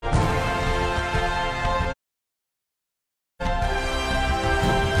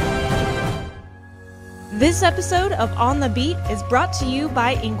This episode of On the Beat is brought to you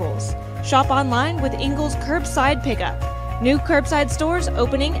by Ingles. Shop online with Ingles Curbside Pickup. New curbside stores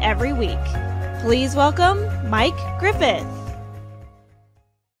opening every week. Please welcome Mike Griffith.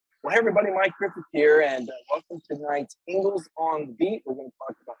 Well, hey everybody, Mike Griffith here, and welcome to tonight's Ingles on the Beat. We're going to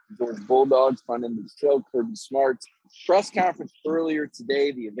talk about the Georgia Bulldogs, front end of the show, Kirby Smart's press conference earlier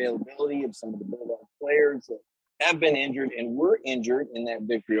today, the availability of some of the Bulldog players that have been injured and were injured in that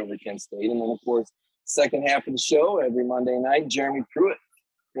victory over Kent State. And then, of course, second half of the show, every Monday night, Jeremy Pruitt,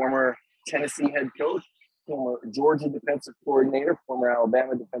 former Tennessee head coach, former Georgia defensive coordinator, former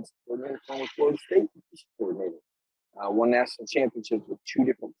Alabama defensive coordinator, former Florida State defensive coordinator. Won national championships with two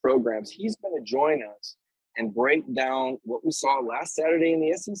different programs. He's going to join us and break down what we saw last Saturday in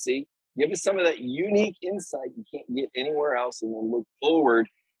the SEC, give us some of that unique insight you can't get anywhere else, and then look forward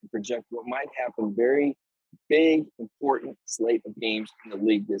and project what might happen. Very big, important slate of games in the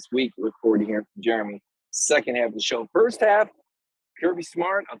league this week. Look forward to hearing from Jeremy. Second half of the show. First half, Kirby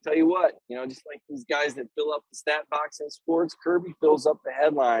Smart, I'll tell you what, just like these guys that fill up the stat box in sports, Kirby fills up the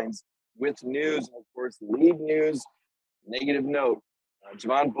headlines with news. And of course, league news, negative note,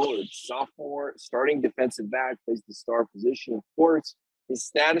 Javon Bullard, sophomore, starting defensive back, plays the star position. Of course, his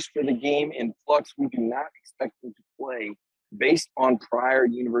status for the game in flux. We do not expect him to play based on prior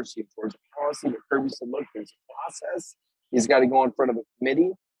University of Georgia policy. But Kirby said, look, there's a process. He's got to go in front of a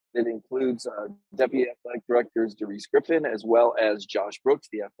committee that includes Deputy Athletic Directors Griffith, as well as Josh Brooks,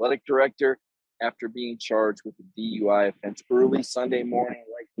 the athletic director, after being charged with a DUI offense early Sunday morning,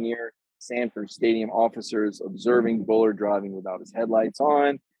 right near Sanford Stadium. Officers observing Bullard driving without his headlights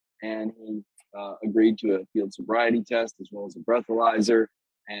on, and he agreed to a field sobriety test as well as a breathalyzer,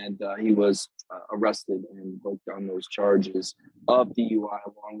 and he was arrested and booked on those charges of DUI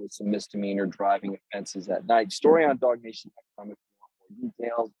along with some misdemeanor driving offenses that night. Story on DogNation.com if you want more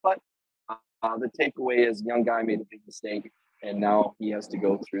details, but the takeaway is young guy made a big mistake, and now he has to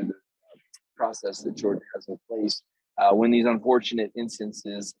go through the process that Georgia has in place when these unfortunate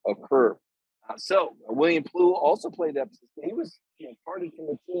instances occur. So William Plu also played that position. He was parted from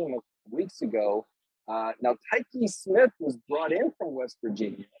the team a couple weeks ago. Now, Tyke Smith was brought in from West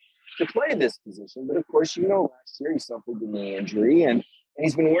Virginia to play this position. But, of course, last year he suffered a knee injury. And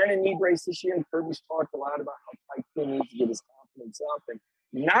he's been wearing a knee brace this year. And Kirby's talked a lot about how Tyke needs to get his confidence up. And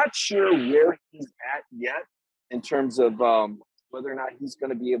not sure where he's at yet in terms of whether or not he's going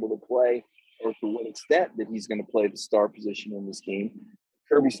to be able to play or to what extent that he's going to play the star position in this game.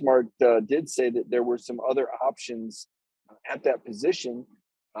 Kirby Smart did say that there were some other options at that position.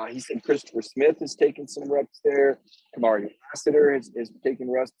 He said Christopher Smith has taken some reps there. Kamari Lassiter has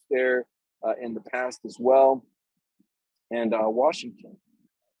taken reps there in the past as well. And Washington,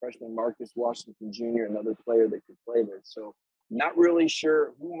 freshman Marcus Washington Jr., another player that could play there. So not really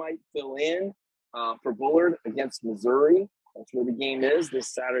sure who might fill in for Bullard against Missouri. That's where the game is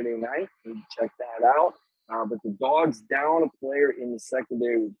this Saturday night. You can check that out. But the Dogs down a player in the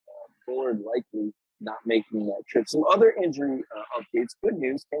secondary with Bullard likely not making that trip. Some other injury updates. Good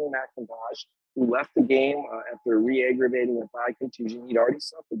news, Kenny McIntosh, who left the game after re-aggravating a thigh contusion. He'd already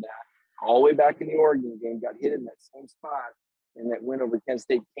suffered that all the way back in the Oregon game, got hit in that same spot, and that win over Kent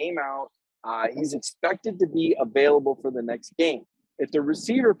State came out. He's expected to be available for the next game. At the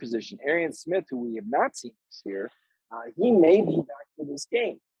receiver position, Arian Smith, who we have not seen this year, he may be back for this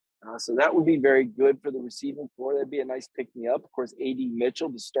game. So that would be very good for the receiving corps. That'd be a nice pick-me-up. Of course, A.D. Mitchell,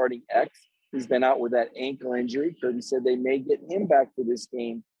 the starting X, he's been out with that ankle injury. Kirby said they may get him back for this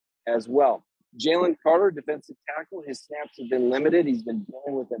game as well. Jalen Carter, defensive tackle, his snaps have been limited. He's been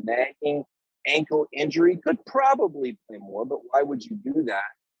dealing with a nagging ankle injury. Could probably play more, but why would you do that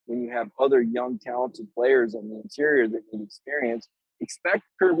when you have other young, talented players on the interior that need experience? Expect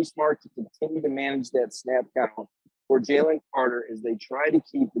Kirby Smart to continue to manage that snap count for Jalen Carter as they try to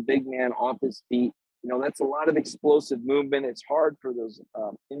keep the big man off his feet. That's a lot of explosive movement. It's hard for those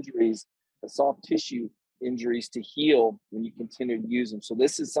injuries, the soft tissue injuries, to heal when you continue to use them. So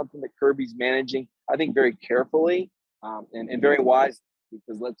this is something that Kirby's managing, I think, very carefully and very wisely,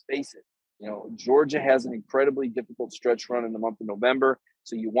 because let's face it, Georgia has an incredibly difficult stretch run in the month of November.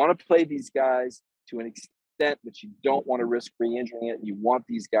 So you want to play these guys to an extent, but you don't want to risk re-injuring it. You want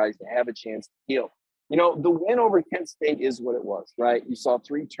these guys to have a chance to heal. The win over Kent State is what it was, right? You saw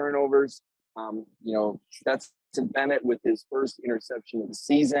 3 turnovers. Stetson Bennett with his first interception of the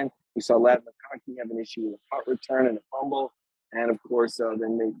season. We saw Ladd McConkey have an issue with a punt return and a fumble. And, of course,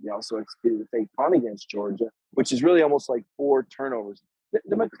 then they also executed a fake punt against Georgia, which is really almost like 4 turnovers.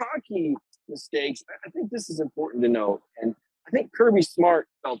 The McConkey mistakes, I think this is important to note. And I think Kirby Smart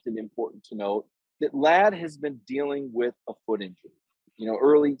felt it important to note that Ladd has been dealing with a foot injury.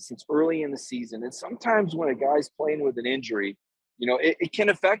 since early in the season. And sometimes when a guy's playing with an injury, it can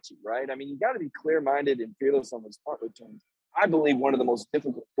affect you, right? I mean, you got to be clear-minded and fearless on those punt returns. I believe one of the most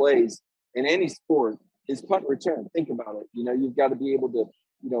difficult plays in any sport is punt return. Think about it. You've got to be able to,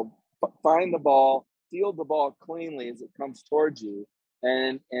 find the ball, field the ball cleanly as it comes towards you,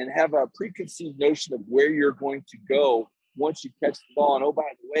 and have a preconceived notion of where you're going to go once you catch the ball. And, oh, by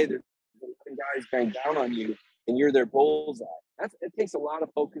the way, there's guys bang down on you, and you're their bullseye. It takes a lot of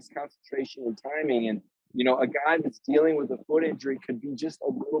focus, concentration, and timing. And, a guy that's dealing with a foot injury could be just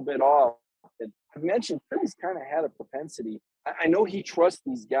a little bit off. And I mentioned Kirby's kind of had a propensity. I know he trusts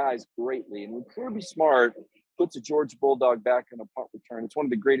these guys greatly. And when Kirby Smart puts a Georgia Bulldog back in a punt return, it's one of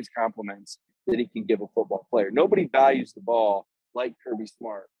the greatest compliments that he can give a football player. Nobody values the ball like Kirby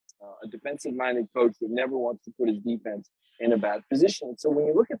Smart, a defensive-minded coach that never wants to put his defense in a bad position. And so when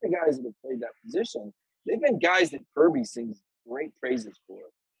you look at the guys that have played that position, they've been guys that Kirby sings great praises for.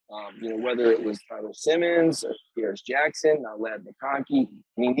 Whether it was Tyler Simmons or Pierce Jackson, now Ladd McConkey.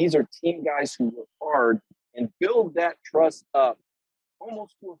 I mean, these are team guys who work hard and build that trust up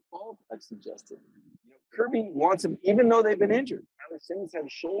almost to a fault, I've suggested. Kirby wants them, even though they've been injured. Tyler Simmons had a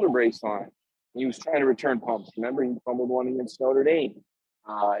shoulder brace on. He was trying to return pumps. Remember, he fumbled one against Notre Dame.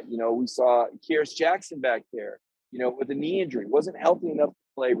 We saw Pierce Jackson back there, with a knee injury. Wasn't healthy enough to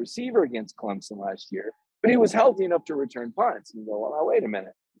play receiver against Clemson last year, but he was healthy enough to return punts. And you go, well, wait a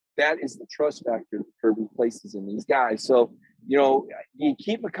minute. That is the trust factor that Kirby places in these guys. So, you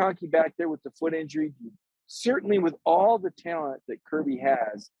keep McConkey back there with the foot injury. Certainly with all the talent that Kirby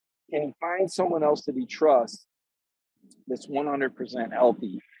has, can he find someone else that he trusts that's 100%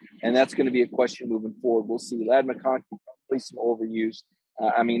 healthy? And that's going to be a question moving forward. We'll see. Ladd McConkey probably some overuse.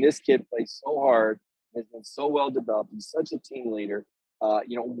 This kid plays so hard, has been so well developed. He's such a team leader.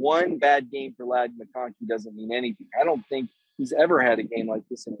 One bad game for Ladd McConkey doesn't mean anything. I don't think he's ever had a game like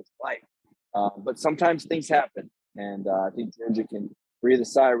this in his life. But sometimes things happen. And I think Georgia can breathe a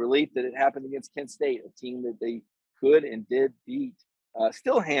sigh of relief that it happened against Kent State, a team that they could and did beat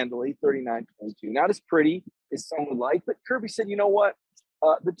still handily, 39-22. Not as pretty as some would like, but Kirby said, you know what?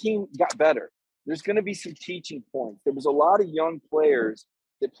 The team got better. There's going to be some teaching points. There was a lot of young players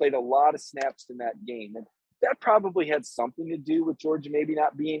that played a lot of snaps in that game. And that probably had something to do with Georgia maybe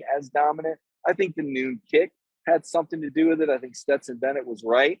not being as dominant. I think the noon kick had something to do with it. I think Stetson Bennett was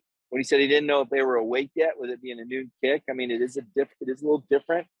right when he said he didn't know if they were awake yet with it being a noon kick. I mean, it is a little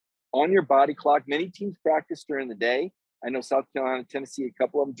different on your body clock. Many teams practice during the day. I know South Carolina, Tennessee, a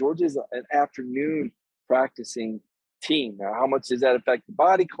couple of them. Georgia's an afternoon practicing team. Now, how much does that affect the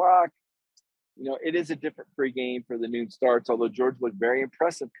body clock? It is a different pregame for the noon starts, although Georgia looked very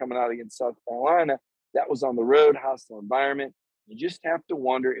impressive coming out against South Carolina. That was on the road, hostile environment. You just have to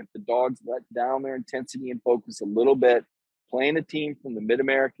wonder if the Dogs let down their intensity and focus a little bit, playing a team from the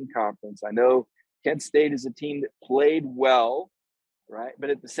Mid-American Conference. I know Kent State is a team that played well, right? But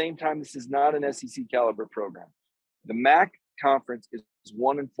at the same time, this is not an SEC caliber program. The MAC conference is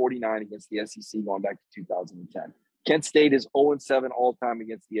 1-49 against the SEC going back to 2010. Kent State is 0-7 all-time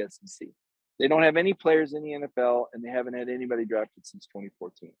against the SEC. They don't have any players in the NFL, and they haven't had anybody drafted since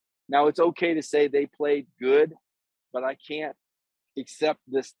 2014. Now, it's okay to say they played good, but I can't accept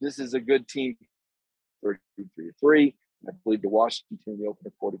this. This is a good team, 33-3. I believe the Washington team, they opened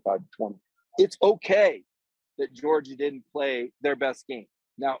at 45-20. It's okay that Georgia didn't play their best game.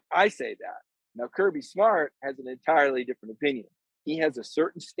 Now, I say that. Now, Kirby Smart has an entirely different opinion. He has a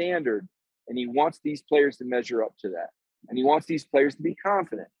certain standard, and he wants these players to measure up to that. And he wants these players to be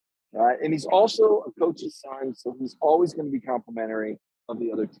confident, right? And he's also a coach's son, so he's always going to be complimentary of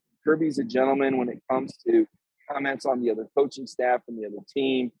the other team. Kirby's a gentleman when it comes to comments on the other coaching staff and the other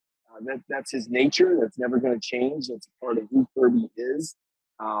team. That's his nature. That's never going to change. That's a part of who Kirby is.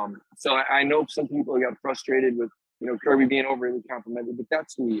 So I know some people got frustrated with, Kirby being overly complimented, but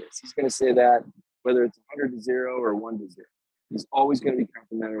that's who he is. He's going to say that whether it's 100-0 or 1-0. He's always going to be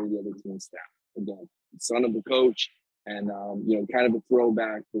complimentary of the other team staff. Again, son of the coach, and kind of a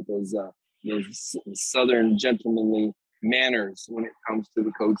throwback with those Southern gentlemanly manners when it comes to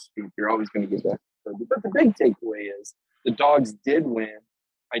the coach speak. You're always going to get that. But the big takeaway is the Dogs did win.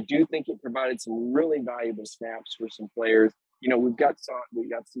 I do think it provided some really valuable snaps for some players. We got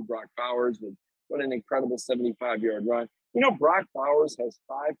to see Brock Bowers with what an incredible 75-yard run. Brock Bowers has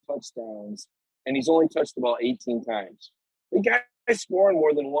 5 touchdowns, and he's only touched the ball 18 times. The guy's scoring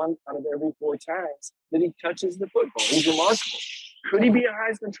more than 1 out of every 4 times that he touches the football. He's remarkable. Could he be a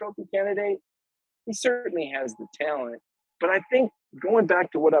Heisman Trophy candidate? He certainly has the talent. But I think going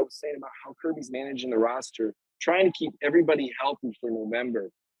back to what I was saying about how Kirby's managing the roster, trying to keep everybody healthy for November,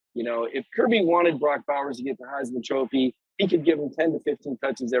 if Kirby wanted Brock Bowers to get the Heisman Trophy, he could give them 10 to 15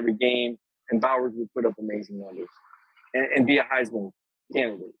 touches every game, and Bowers would put up amazing numbers and be a Heisman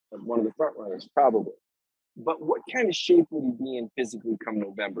candidate, one of the front runners, probably. But what kind of shape would he be in physically come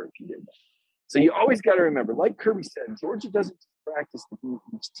November if he did that? So you always got to remember, like Kirby said, Georgia doesn't just practice to beat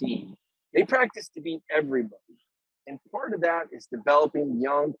each team. They practice to beat everybody. And part of that is developing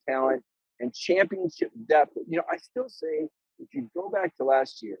young talent and championship depth. You know, I still say, if you go back to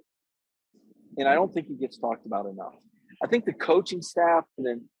last year, and I don't think it gets talked about enough, I think the coaching staff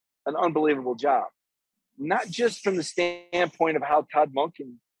did an unbelievable job, not just from the standpoint of how Todd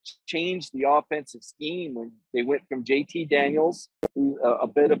Monken changed the offensive scheme when they went from JT Daniels, who's a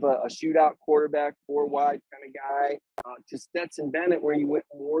bit of a shootout quarterback, 4-wide kind of guy, to Stetson Bennett, where you went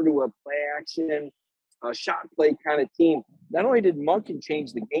more to a play action, shot play kind of team. Not only did Monken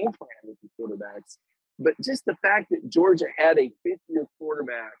change the game plan with the quarterbacks, but just the fact that Georgia had a fifth-year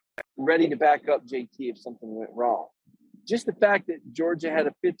quarterback ready to back up JT if something went wrong. Just the fact that Georgia had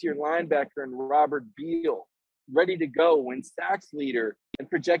a fifth-year linebacker in Robert Beal ready to go when sacks leader and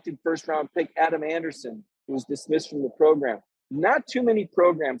projected first-round pick Adam Anderson was dismissed from the program. Not too many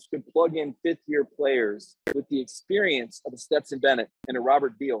programs could plug in fifth-year players with the experience of a Stetson Bennett and a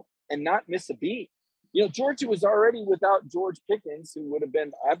Robert Beal and not miss a beat. You know, Georgia was already without George Pickens, who would have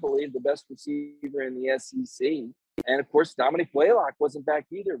been, I believe, the best receiver in the SEC. And, of course, Dominic Blaylock wasn't back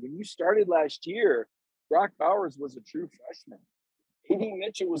either. When you started last year, Brock Bowers was a true freshman. A.D.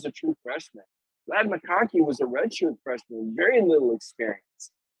 Mitchell was a true freshman. Ladd McConkey was a redshirt freshman with very little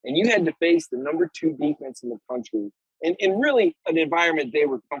experience. And you had to face the number 2 defense in the country in really an environment they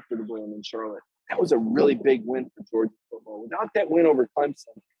were comfortable in Charlotte. That was a really big win for Georgia football. Without that win over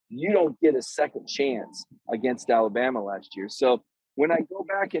Clemson, you don't get a second chance against Alabama last year. So when I go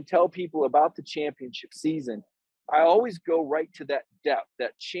back and tell people about the championship season, I always go right to that depth,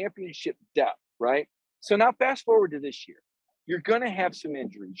 that championship depth, right? So now fast forward to this year. You're going to have some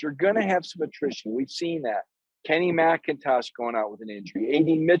injuries. You're going to have some attrition. We've seen that. Kenny McIntosh going out with an injury.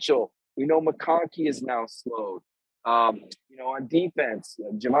 A.D. Mitchell, we know McConkey is now slowed. You know, on defense,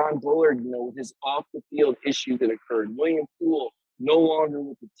 Javon Bullard, you know, with his off-the-field issue that occurred. William Poole no longer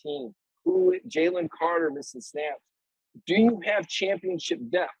with the team. Jalen Carter missing snaps. Do you have championship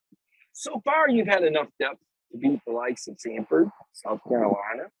depth? So far, you've had enough depth to beat the likes of Samford, South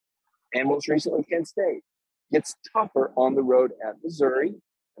Carolina, and most recently Kent State. Gets tougher on the road at Missouri,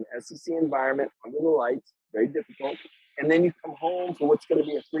 an SEC environment under the lights, very difficult. And then you come home for what's going to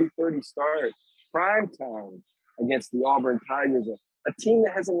be a 3:30 start, prime time against the Auburn Tigers, a team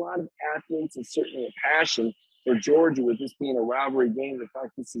that has a lot of athletes and certainly a passion for Georgia. With this being a rivalry game, the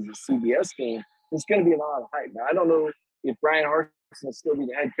fact this is a CBS game, there's going to be a lot of hype. Now, I don't know if Brian Harsin will still be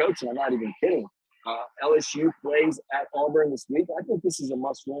the head coach, and I'm not even kidding. LSU plays at Auburn this week. I think this is a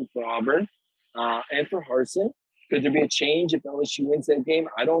must-win for Auburn and for Harsin. Could there be a change if LSU wins that game?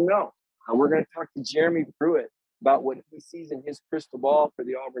 I don't know. We're going to talk to Jeremy Pruitt about what he sees in his crystal ball for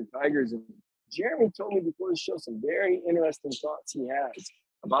the Auburn Tigers. And Jeremy told me before the show some very interesting thoughts he has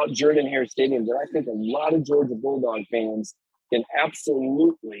about Jordan-Hare Stadium that I think a lot of Georgia Bulldog fans can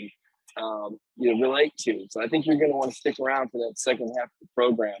absolutely relate to. So I think you're going to want to stick around for that second half of the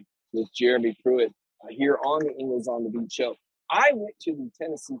program with Jeremy Pruitt here on the Ingles on the Beat show. I went to the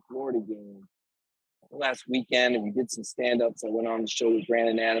Tennessee-Florida game last weekend, and we did some stand-ups. I went on the show with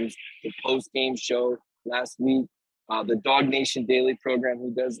Brandon Adams, the post-game show last week. The Dog Nation Daily program he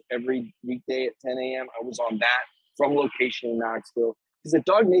does every weekday at 10 a.m. I was on that from location in Knoxville. Because at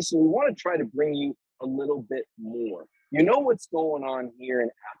Dog Nation, we want to try to bring you a little bit more. You know what's going on here in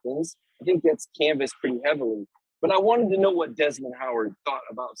Athens. I think that's canvassed pretty heavily. But I wanted to know what Desmond Howard thought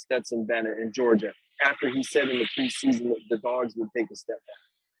about Stetson Bennett in Georgia after he said in the preseason that the Dogs would take a step back.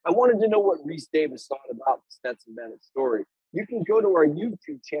 I wanted to know what Reese Davis thought about the Stetson Bennett story. You can go to our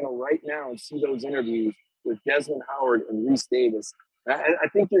YouTube channel right now and see those interviews with Desmond Howard and Reese Davis. I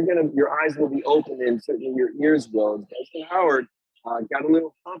think your eyes will be open and certainly your ears will. Desmond Howard got a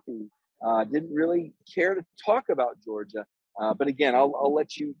little huffy, didn't really care to talk about Georgia. But again, I'll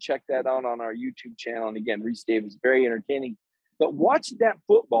let you check that out on our YouTube channel. And again, Reese Davis, very entertaining. But watching that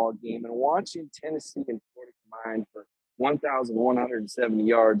football game and watching Tennessee and Florida combined for 1,170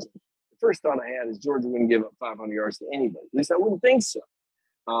 yards, the first thought I had is Georgia wouldn't give up 500 yards to anybody. At least I wouldn't think so.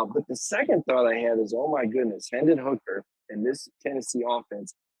 But the second thought I had is, oh my goodness, Hendon Hooker and this Tennessee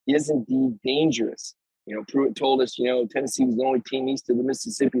offense is indeed dangerous. You know, Pruitt told us, Tennessee was the only team east of the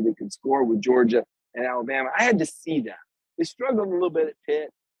Mississippi that could score with Georgia and Alabama. I had to see that. They struggled a little bit at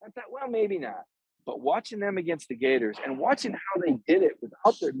Pitt. I thought, well, maybe not. But watching them against the Gators and watching how they did it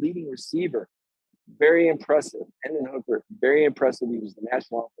without their leading receiver, very impressive. Hendon Hooker, very impressive. He was the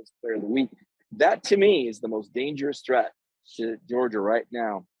National Offensive Player of the Week. That, to me, is the most dangerous threat to Georgia right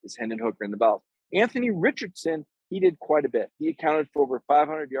now is Hendon Hooker in the belt. Anthony Richardson, he did quite a bit. He accounted for over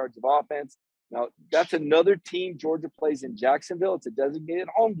 500 yards of offense. Now, that's another team Georgia plays in Jacksonville. It's a designated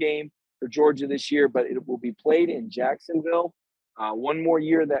home game for Georgia this year, but it will be played in Jacksonville. One more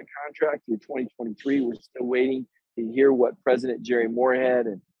year of that contract through 2023. We're still waiting to hear what President Jerry Moorhead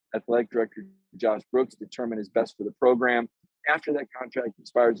and Athletic Director Josh Brooks determine is best for the program after that contract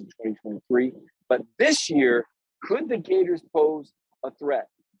expires in 2023. But this year, could the Gators pose a threat?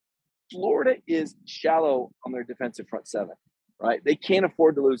 Florida is shallow on their defensive front seven, right? They can't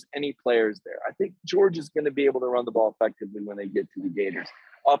afford to lose any players there. I think Georgia's going to be able to run the ball effectively when they get to the Gators.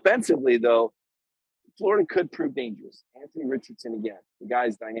 Offensively, though, Florida could prove dangerous. Anthony Richardson, again, the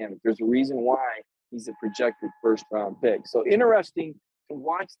guy's dynamic. There's a reason why he's a projected first-round pick. So interesting to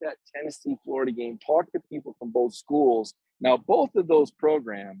watch that Tennessee-Florida game, talk to people from both schools. Now, both of those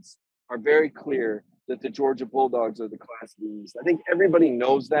programs are very clear that the Georgia Bulldogs are the class of the East. I think everybody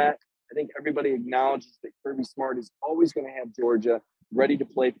knows that. I think everybody acknowledges that Kirby Smart is always going to have Georgia ready to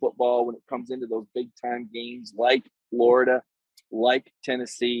play football when it comes into those big-time games like Florida, like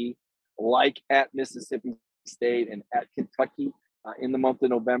Tennessee, like at Mississippi State and at Kentucky in the month of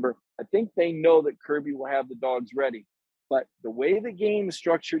November. I think they know that Kirby will have the dogs ready. But the way the game is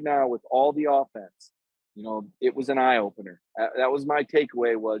structured now with all the offense, it was an eye-opener. That was my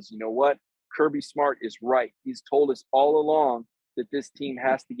takeaway was, you know what? Kirby Smart is right. He's told us all along that this team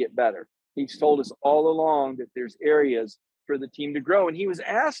has to get better. He's told us all along that there's areas for the team to grow. And he was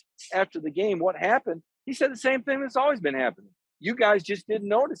asked after the game what happened. He said the same thing that's always been happening. You guys just didn't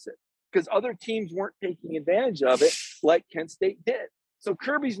notice it because other teams weren't taking advantage of it like Kent State did. So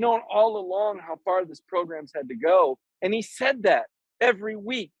Kirby's known all along how far this program's had to go. And he said that every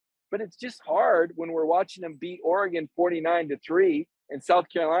week. But it's just hard when we're watching them beat Oregon 49-3 and South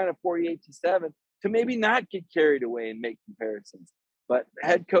Carolina 48-7 to maybe not get carried away and make comparisons. But the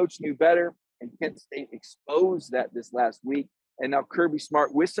head coach knew better, and Kent State exposed that this last week. And now Kirby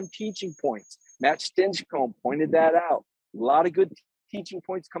Smart with some teaching points. Matt Stinchcomb pointed that out. A lot of good teaching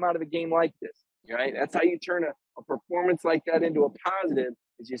points come out of a game like this, right? That's how you turn a performance like that into a positive,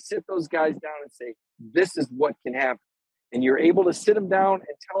 is you sit those guys down and say, this is what can happen. And you're able to sit them down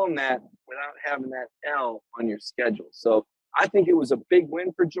and tell them that without having that L on your schedule. So I think it was a big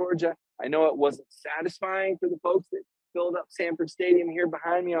win for Georgia. I know it wasn't satisfying for the folks that filled up Sanford Stadium here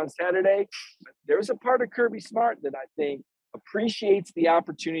behind me on Saturday. But there's a part of Kirby Smart that I think appreciates the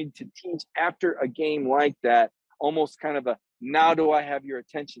opportunity to teach after a game like that, almost kind of a now do I have your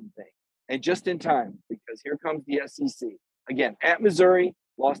attention thing. And just in time, because here comes the SEC. Again, at Missouri,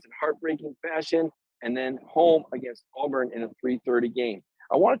 lost in heartbreaking fashion, and then home against Auburn in a 3:30 game.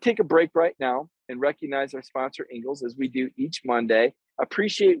 I want to take a break right now and recognize our sponsor, Ingles, as we do each Monday.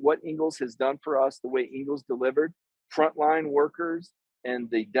 Appreciate what Ingles has done for us, the way Ingles delivered frontline workers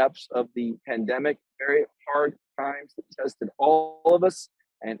and the depths of the pandemic. Very hard times that tested all of us,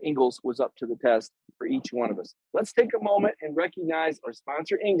 and Ingles was up to the test for each one of us. Let's take a moment and recognize our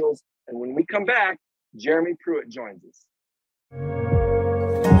sponsor, Ingles, and when we come back, Jeremy Pruitt joins us.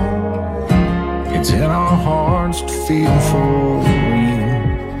 It's in our hearts to feel for real.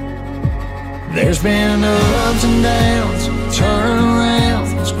 There's been ups and downs,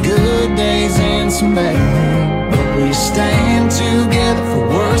 turnarounds, good days and some bad. But we stand together for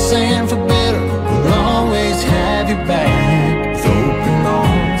worse and for better. We'll always have your back. With open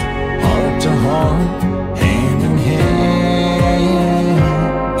arms, heart to heart, hand in hand.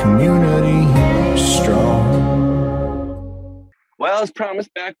 Community strong. Well, as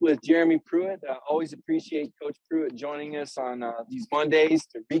promised, back with Jeremy Pruitt. Always appreciate Coach Pruitt joining us on these Mondays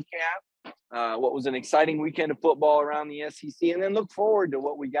to recap what was an exciting weekend of football around the SEC, and then look forward to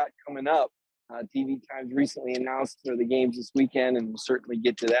what we got coming up. TV Times recently announced for the games this weekend, and we'll certainly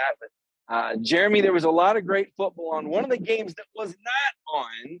get to that. But Jeremy, there was a lot of great football on one of the games that was not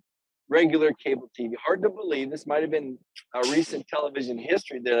on regular cable TV. Hard to believe. This might have been recent television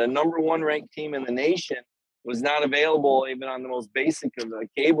history that a number one ranked team in the nation was not available even on the most basic of the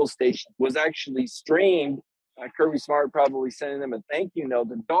cable stations, was actually streamed. Kirby Smart probably sending them a thank you note.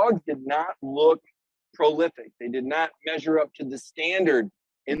 The Dogs did not look prolific. They did not measure up to the standard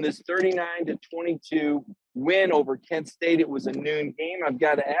in this 39-22 win over Kent State. It was a noon game. I've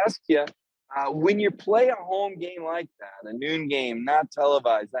got to ask you, when you play a home game like that, a noon game, not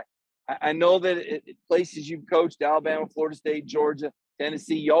televised, I know that it places you've coached, Alabama, Florida State, Georgia,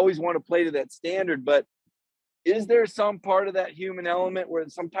 Tennessee, you always want to play to that standard, but is there some part of that human element where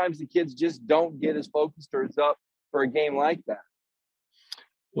sometimes the kids just don't get as focused or as up for a game like that?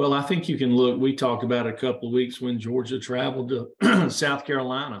 Well, I think you can look, we talked about it a couple of weeks when Georgia traveled to South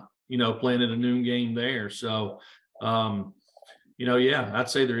Carolina, playing at a noon game there. So Yeah, I'd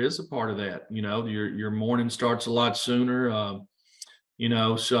say there is a part of that. Your morning starts a lot sooner.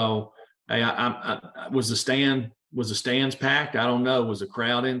 So hey, was the stands packed? I don't know. Was the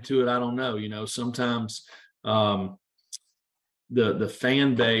crowd into it? I don't know. Sometimes the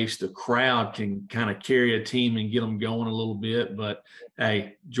fan base, the crowd can kind of carry a team and get them going a little bit. But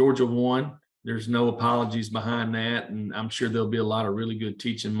hey, Georgia won. There's no apologies behind that, and I'm sure there'll be a lot of really good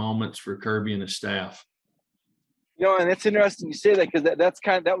teaching moments for Kirby and his staff. And it's interesting you say that, because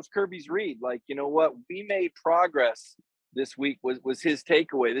that was Kirby's read. Like, you know what, we made progress this week was his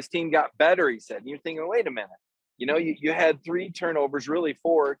takeaway. This team got better, he said. And you're thinking, wait a minute. You had 3 turnovers, really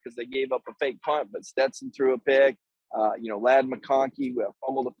 4, because they gave up a fake punt, but Stetson threw a pick. Ladd McConkey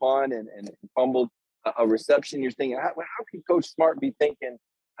fumbled a punt and fumbled a reception. You're thinking, how can Coach Smart be thinking,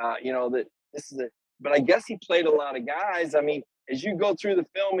 that this is but I guess he played a lot of guys. I mean, as you go through the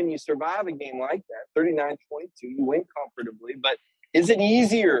film and you survive a game like that, 39-22, you win comfortably. But is it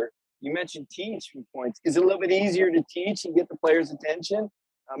easier? You mentioned teach points. Is it a little bit easier to teach and get the players' attention?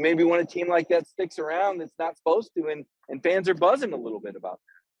 Maybe when a team like that sticks around that's not supposed to, and fans are buzzing a little bit about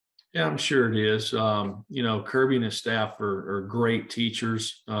that. Yeah, I'm sure it is. Kirby and his staff are great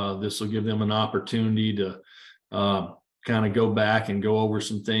teachers. This will give them an opportunity to kind of go back and go over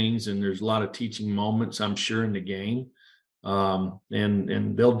some things. And there's a lot of teaching moments, I'm sure, in the game.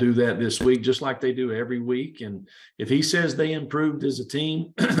 And they'll do that this week, just like they do every week. And if he says they improved as a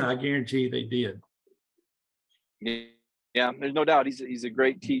team, I guarantee they did. Yeah, there's no doubt. He's a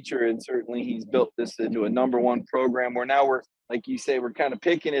great teacher, and certainly he's built this into a #1 program where now we're, like you say, we're kind of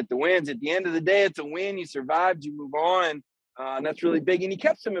picking at the wins. At the end of the day, it's a win. You survived, you move on. And that's really big. And he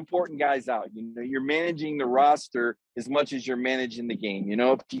kept some important guys out. You're managing the roster as much as you're managing the game.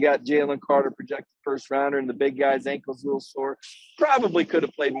 If you got Jalen Carter, projected first rounder, and the big guy's ankle's a little sore, probably could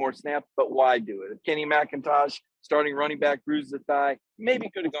have played more snaps, but why do it? If Kenny McIntosh, starting running back, bruised the thigh, maybe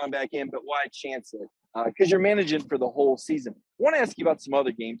could have gone back in, but why chance it? Because you're managing for the whole season. I want to ask you about some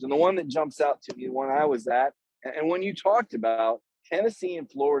other games. And the one that jumps out to me, the one I was at, and when you talked about Tennessee and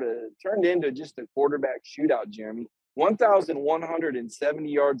Florida, it turned into just a quarterback shootout, Jeremy. 1,170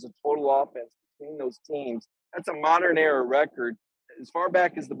 yards of total offense between those teams. That's a modern era record. As far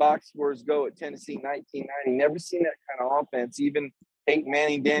back as the box scores go at Tennessee, 1990, never seen that kind of offense, even Peyton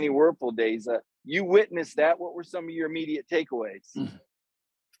Manning, Danny Werfel days. You witnessed that. What were some of your immediate takeaways?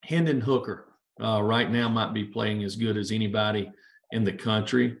 Hendon Hooker right now might be playing as good as anybody in the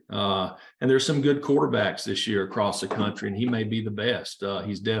country. And there's some good quarterbacks this year across the country, and he may be the best.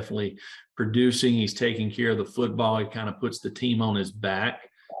 He's definitely producing. He's taking care of the football. He kind of puts the team on his back.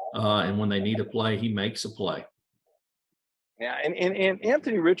 And when they need a play, he makes a play. Yeah, and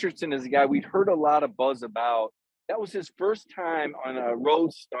Anthony Richardson is a guy we'd heard a lot of buzz about. That was his first time on a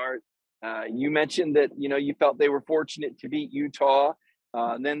road start. You mentioned that, you felt they were fortunate to beat Utah.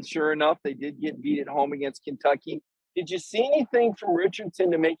 And then sure enough, they did get beat at home against Kentucky. Did you see anything from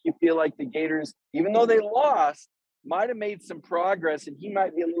Richardson to make you feel like the Gators, even though they lost, might have made some progress, and he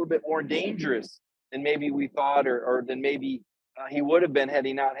might be a little bit more dangerous than maybe we thought, or than maybe he would have been had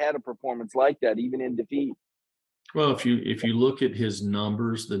he not had a performance like that, even in defeat? Well, if you look at his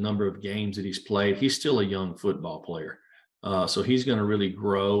numbers, the number of games that he's played, he's still a young football player. So he's going to really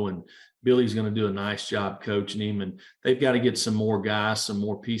grow, and Billy's going to do a nice job coaching him. And they've got to get some more guys, some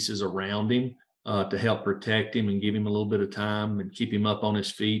more pieces around him to help protect him and give him a little bit of time and keep him up on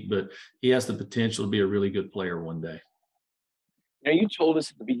his feet. But he has the potential to be a really good player one day. Now, you told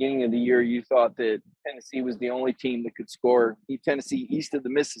us at the beginning of the year you thought that Tennessee was the only team that could score, Tennessee east of the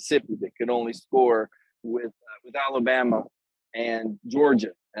Mississippi, that could only score with Alabama and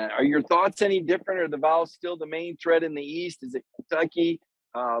Georgia. Are your thoughts any different? Are the Vols still the main threat in the East? Is it Kentucky?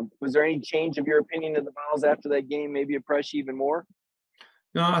 Was there any change of your opinion of the Vols after that game, maybe impress you even more?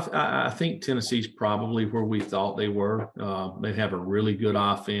 No, I think Tennessee's probably where we thought they were. They have a really good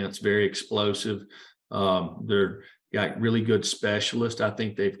offense, very explosive. They're got really good specialists. I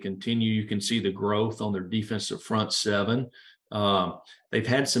think they've continued. You can see the growth on their defensive front seven. They've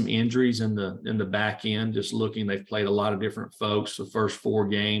had some injuries in the back end. Just looking, they've played a lot of different folks the first 4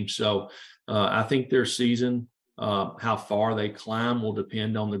 games. So I think their season, how far they climb, will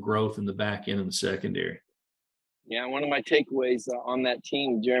depend on the growth in the back end and the secondary. Yeah, one of my takeaways on that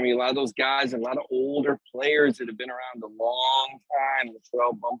team, Jeremy, a lot of those guys, a lot of older players that have been around a long time,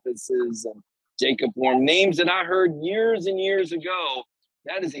 Latrell Bumpuses and Jacob Warm, names that I heard years and years ago.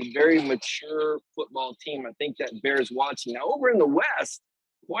 That is a very mature football team. I think that bears watching. Now, over in the West,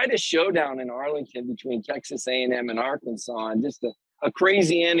 quite a showdown in Arlington between Texas A&M and Arkansas, and just a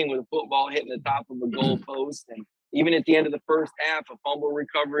crazy ending with a football hitting the top of a goal post. And even at the end of the first half, a fumble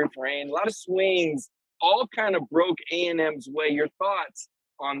recovery for A&M. A lot of swings all kind of broke A&M's way. Your thoughts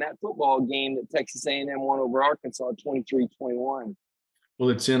on that football game that Texas A&M won over Arkansas 23-21? Well,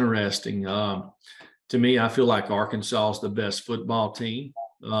 it's interesting. To me, I feel like Arkansas is the best football team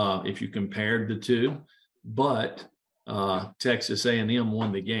if you compared the two, but Texas A&M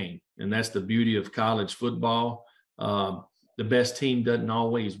won the game, and that's the beauty of college football. The best team doesn't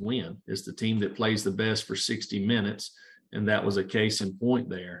always win. It's the team that plays the best for 60 minutes, and that was a case in point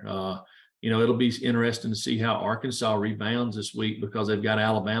there. It'll be interesting to see how Arkansas rebounds this week because they've got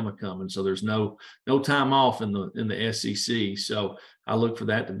Alabama coming, so there's no time off in the SEC. So I look for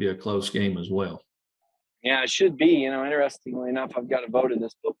that to be a close game as well. Yeah, it should be. Interestingly enough, I've got a vote in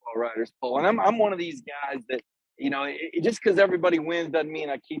this Football Writers poll, and I'm one of these guys that, just because everybody wins doesn't mean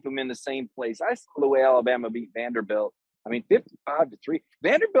I keep them in the same place. I saw the way Alabama beat Vanderbilt. 55-3.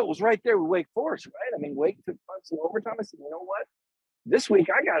 Vanderbilt was right there with Wake Forest, right? Wake took punts in overtime. I said, you know what? This week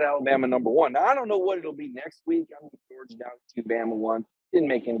I got Alabama number one. Now I don't know what it'll be next week. Georgia down 2, Bama 1. Didn't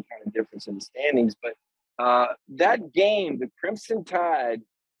make any kind of difference in the standings, but that game, the Crimson Tide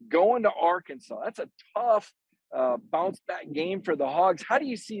going to Arkansas, that's a tough bounce back game for the Hogs. How do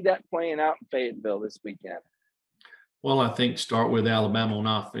you see that playing out in Fayetteville this weekend? Well, I think start with Alabama on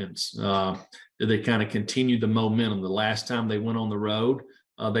offense. Did they kind of continue the momentum? The last time they went on the road,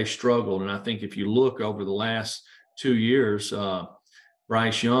 they struggled. And I think if you look over the last 2 years,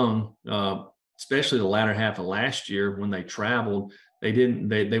 Bryce Young, especially the latter half of last year when they traveled,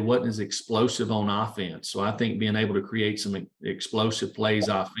 they wasn't as explosive on offense. So I think being able to create some explosive plays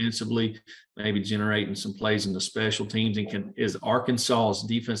offensively, maybe generating some plays in the special teams, and is Arkansas's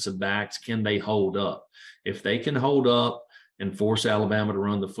defensive backs, can they hold up? If they can hold up and force Alabama to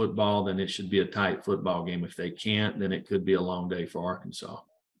run the football, then it should be a tight football game. If they can't, then it could be a long day for Arkansas.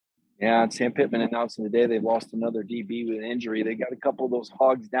 Yeah, and Sam Pittman announcing today they've lost another DB with an injury. They got a couple of those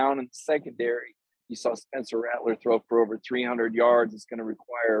Hogs down in the secondary. You saw Spencer Rattler throw for over 300 yards. It's going to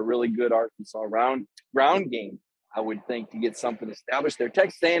require a really good Arkansas ground game, I would think, to get something established there.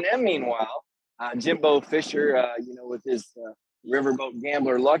 Texas A&M, meanwhile, Jimbo Fisher, with his riverboat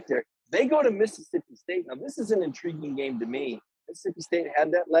gambler luck there, they go to Mississippi State. Now, this is an intriguing game to me. Mississippi State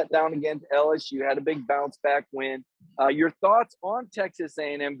had that letdown against LSU, had a big bounce back win. Your thoughts on Texas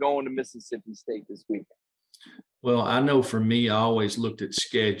A&M going to Mississippi State this weekend? Well, I know for me, I always looked at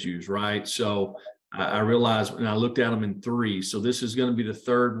schedules, right? So I realized when I looked at them in 3. So this is going to be the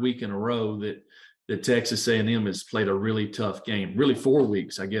 3rd week in a row that Texas A&M has played a really tough game. Really 4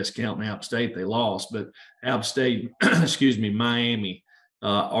 weeks, I guess, counting App State, they lost. But App State, Miami,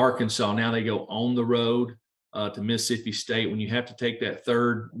 Arkansas, now they go on the road to Mississippi State. When you have to take that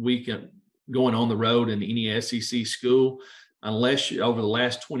 3rd weekend going on the road in any SEC school, unless over the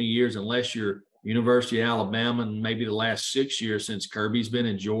last 20 years, unless you're University of Alabama, and maybe the last 6 years since Kirby's been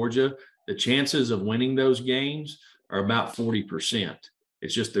in Georgia, the chances of winning those games are about 40%.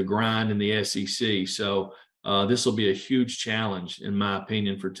 It's just the grind in the SEC. So this will be a huge challenge, in my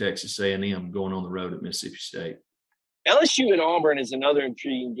opinion, for Texas A&M going on the road at Mississippi State. LSU at Auburn is another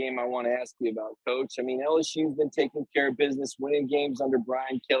intriguing game I want to ask you about, Coach. LSU's been taking care of business, winning games under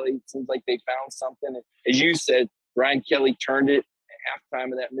Brian Kelly. It seems like they found something. As you said, Brian Kelly turned it at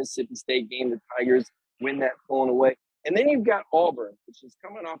halftime of that Mississippi State game. The Tigers win that pulling away. And then you've got Auburn, which is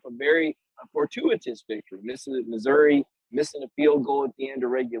coming off a very fortuitous victory. Missouri missing a field goal at the end of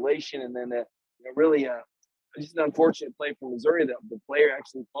regulation, and then just an unfortunate play from Missouri. The player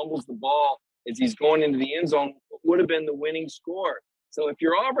actually fumbles the ball as he's going into the end zone, what would have been the winning score. So if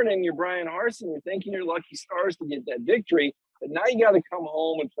you're Auburn and you're Brian Harsin, you're thinking you're lucky stars to get that victory, but now you got to come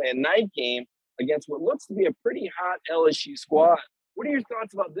home and play a night game against what looks to be a pretty hot LSU squad. What are your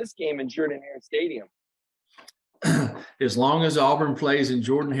thoughts about this game in Jordan-Hare Stadium? As long as Auburn plays in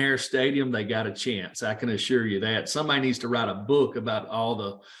Jordan-Hare Stadium, they got a chance. I can assure you that. Somebody needs to write a book about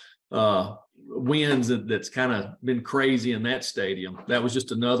all the wins that's kind of been crazy in that stadium. That was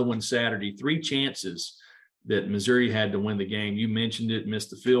just another one Saturday. 3 chances that Missouri had to win the game. You mentioned it,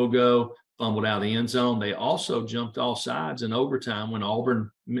 missed the field goal, fumbled out of the end zone. They also jumped all sides in overtime when Auburn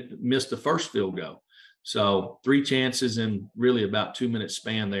missed the first field goal. So 3 chances in really about 2-minute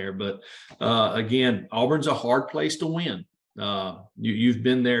span there. But again, Auburn's a hard place to win. You've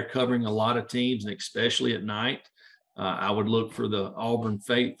been there covering a lot of teams, and especially at night. I would look for the Auburn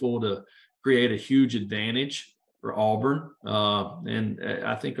faithful to create a huge advantage for Auburn. And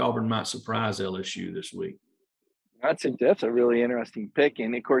I think Auburn might surprise LSU this week. That's a really interesting pick.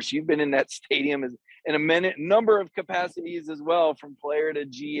 And of course, you've been in that stadium in a number of capacities as well, from player to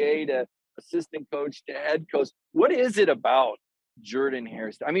GA to assistant coach to head coach. What is it about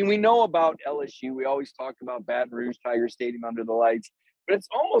Jordan-Hare? We know about LSU. We always talk about Baton Rouge Tiger Stadium under the lights. but it's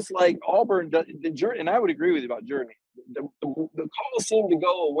almost like Auburn, and I would agree with you about Jordan. The calls seem to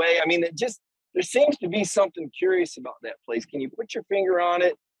go away. I mean, there seems to be something curious about that place. Can you put your finger on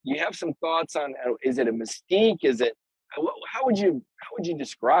it? You have some thoughts on, is it a mystique? How would you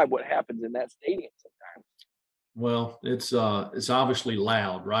describe what happens in that stadium sometimes? Well, it's obviously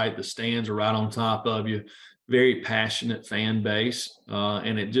loud, right? The stands are right on top of you. Very passionate fan base,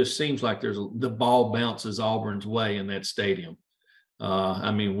 and it just seems like the ball bounces Auburn's way in that stadium.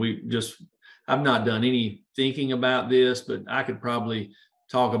 I mean, I've not done any thinking about this, but I could probably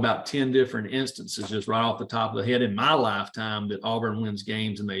talk about 10 different instances just right off the top of the head in my lifetime that Auburn wins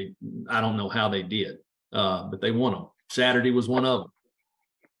games, and I don't know how they did, but they won them. Saturday was one of them.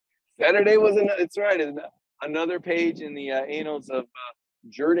 Saturday was it's right. Another page in the annals of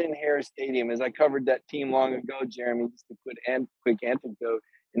Jordan-Hare Stadium. As I covered that team long ago, Jeremy, just a quick anecdote.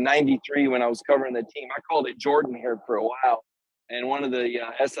 In '93, when I was covering the team, I called it Jordan-Hare for a while. And one of the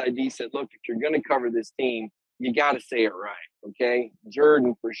SID said, look, if you're going to cover this team, you got to say it right, okay?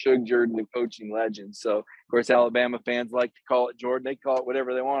 Jordan for Suge Jordan, the coaching legend. So, of course, Alabama fans like to call it Jordan. They call it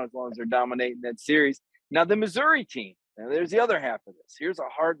whatever they want as long as they're dominating that series. Now, the Missouri team, and there's the other half of this. Here's a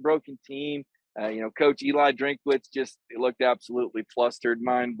heartbroken team. Coach Eli Drinkwitz they looked absolutely flustered,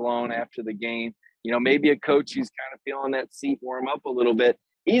 mind blown after the game. Maybe a coach who's kind of feeling that seat warm up a little bit.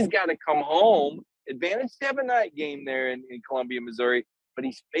 He's got to come home. Advantage to have a night game there in Columbia, Missouri, but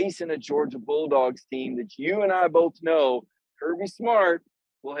he's facing a Georgia Bulldogs team that you and I both know Kirby Smart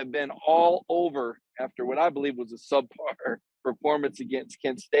will have been all over after what I believe was a subpar performance against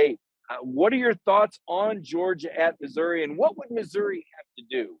Kent State. What are your thoughts on Georgia at Missouri, and what would Missouri have to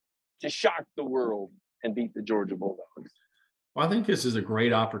do to shock the world and beat the Georgia Bulldogs? Well, I think this is a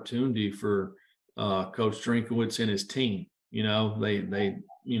great opportunity for Coach Drinkwitz and his team. They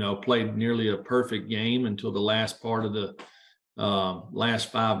played nearly a perfect game until the last part of the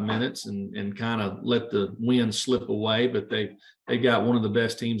last 5 minutes and kind of let the win slip away. But they got one of the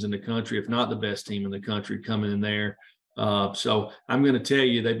best teams in the country, if not the best team in the country, coming in there. So I'm going to tell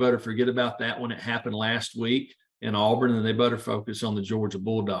you, they better forget about that when it happened last week in Auburn, and they better focus on the Georgia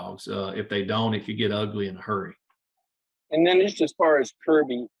Bulldogs. If they don't, it could get ugly in a hurry. And then just as far as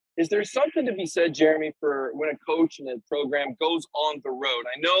Kirby, is there something to be said, Jeremy, for when a coach and a program goes on the road?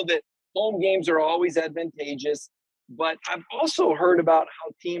 I know that home games are always advantageous, but I've also heard about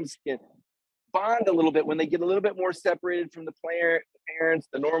how teams can bond a little bit when they get a little bit more separated from the parents,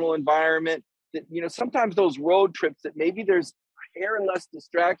 the normal environment. That sometimes those road trips that maybe there's a hair and less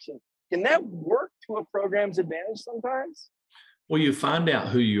distraction. Can that work to a program's advantage sometimes? Well, you find out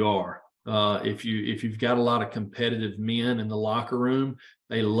who you are. If you've got a lot of competitive men in the locker room,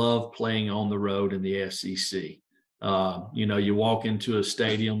 they love playing on the road in the SEC. You walk into a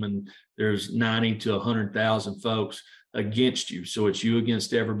stadium and there's 90 to 100,000 folks against you. So it's you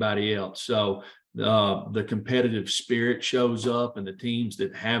against everybody else. So the competitive spirit shows up, and the teams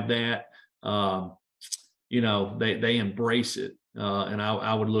that have that, they embrace it. And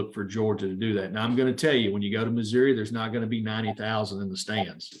I would look for Georgia to do that. Now, I'm going to tell you, when you go to Missouri, there's not going to be 90,000 in the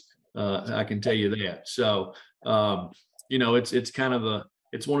stands. I can tell you that. So,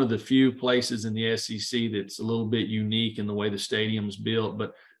 it's one of the few places in the SEC that's a little bit unique in the way the stadium's built,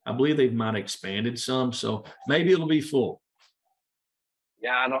 but I believe they might have expanded some. So maybe it'll be full.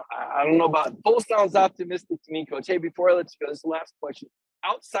 Yeah, I don't know about full. Sounds optimistic to me, Coach. Hey, before I let you go, this is the last question.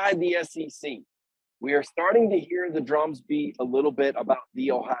 Outside the SEC, we are starting to hear the drums beat a little bit about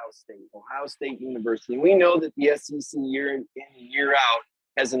the Ohio State University. We know that the SEC year in and year out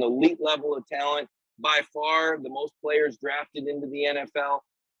has an elite level of talent, by far the most players drafted into the NFL.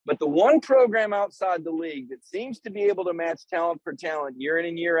 But the one program outside the league that seems to be able to match talent for talent year in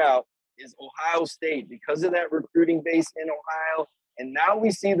and year out is Ohio State, because of that recruiting base in Ohio. And now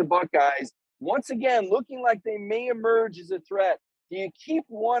we see the Buckeyes once again looking like they may emerge as a threat. Do you keep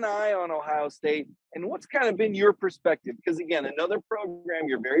one eye on Ohio State? And what's kind of been your perspective? Because, again, another program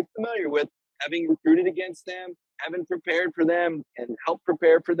you're very familiar with, having recruited against them, having prepared for them, and helped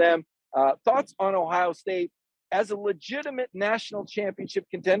prepare for them. Thoughts on Ohio State as a legitimate national championship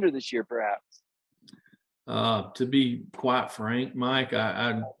contender this year, perhaps? To be quite frank, Mike,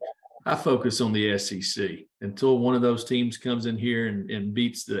 I focus on the SEC. Until one of those teams comes in here and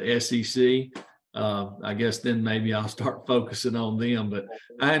beats the SEC, I guess then maybe I'll start focusing on them. But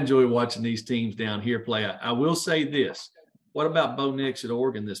I enjoy watching these teams down here play. I will say this. What about Bo Nix at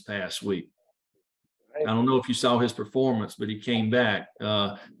Oregon this past week? I don't know if you saw his performance, but he came back.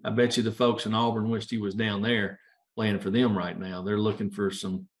 I bet you the folks in Auburn wished he was down there playing for them right now. They're looking for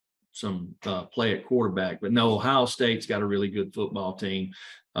some play at quarterback. But no, Ohio State's got a really good football team.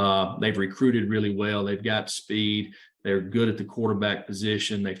 They've recruited really well. They've got speed. They're good at the quarterback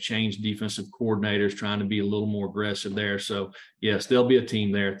position. They've changed defensive coordinators, trying to be a little more aggressive there. So, yes, there'll be a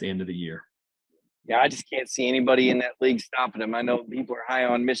team there at the end of the year. Yeah, I just can't see anybody in that league stopping them. I know people are high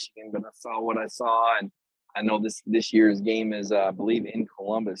on Michigan, but I saw what I saw, and I know this year's game is, I believe, in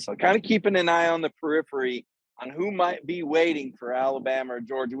Columbus. So kind of keeping an eye on the periphery on who might be waiting for Alabama or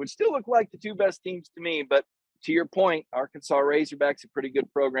Georgia, which still look like the two best teams to me. But to your point, Arkansas Razorbacks, a pretty good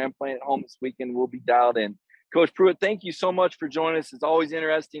program playing at home this weekend. We'll be dialed in. Coach Pruitt, thank you so much for joining us. It's always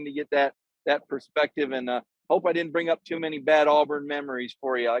interesting to get that perspective, and hope I didn't bring up too many bad Auburn memories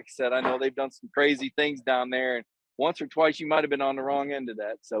for you. Like I said, I know they've done some crazy things down there, and once or twice you might have been on the wrong end of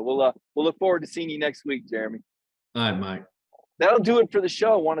that. So we'll look forward to seeing you next week, Jeremy. All right, Mike. That'll do it for the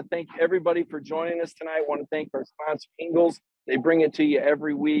show. I want to thank everybody for joining us tonight. I want to thank our sponsor, Ingles. They bring it to you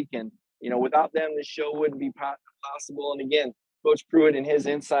every week, and without them, this show wouldn't be possible. And again, Coach Pruitt and his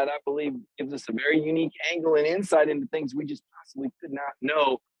insight, I believe, gives us a very unique angle and insight into things we just possibly could not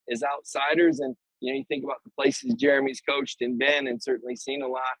know as outsiders. And you think about the places Jeremy's coached and been, and certainly seen a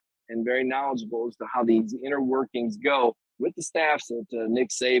lot, and very knowledgeable as to how these inner workings go with the staffs at Nick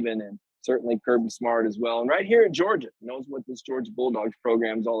Saban and certainly Kirby Smart as well. And right here in Georgia, knows what this Georgia Bulldogs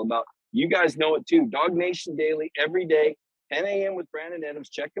program is all about. You guys know it too. Dog Nation Daily every day, 10 a.m. with Brandon Adams.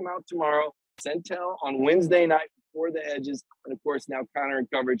 Check him out tomorrow. Centel on Wednesday night before the Hedges. And, of course, now Connor and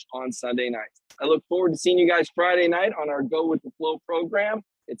coverage on Sunday nights. I look forward to seeing you guys Friday night on our Go With The Flow program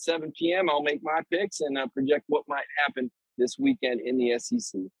at 7 p.m. I'll make my picks and project what might happen this weekend in the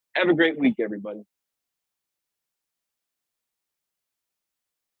SEC. Have a great week, everybody.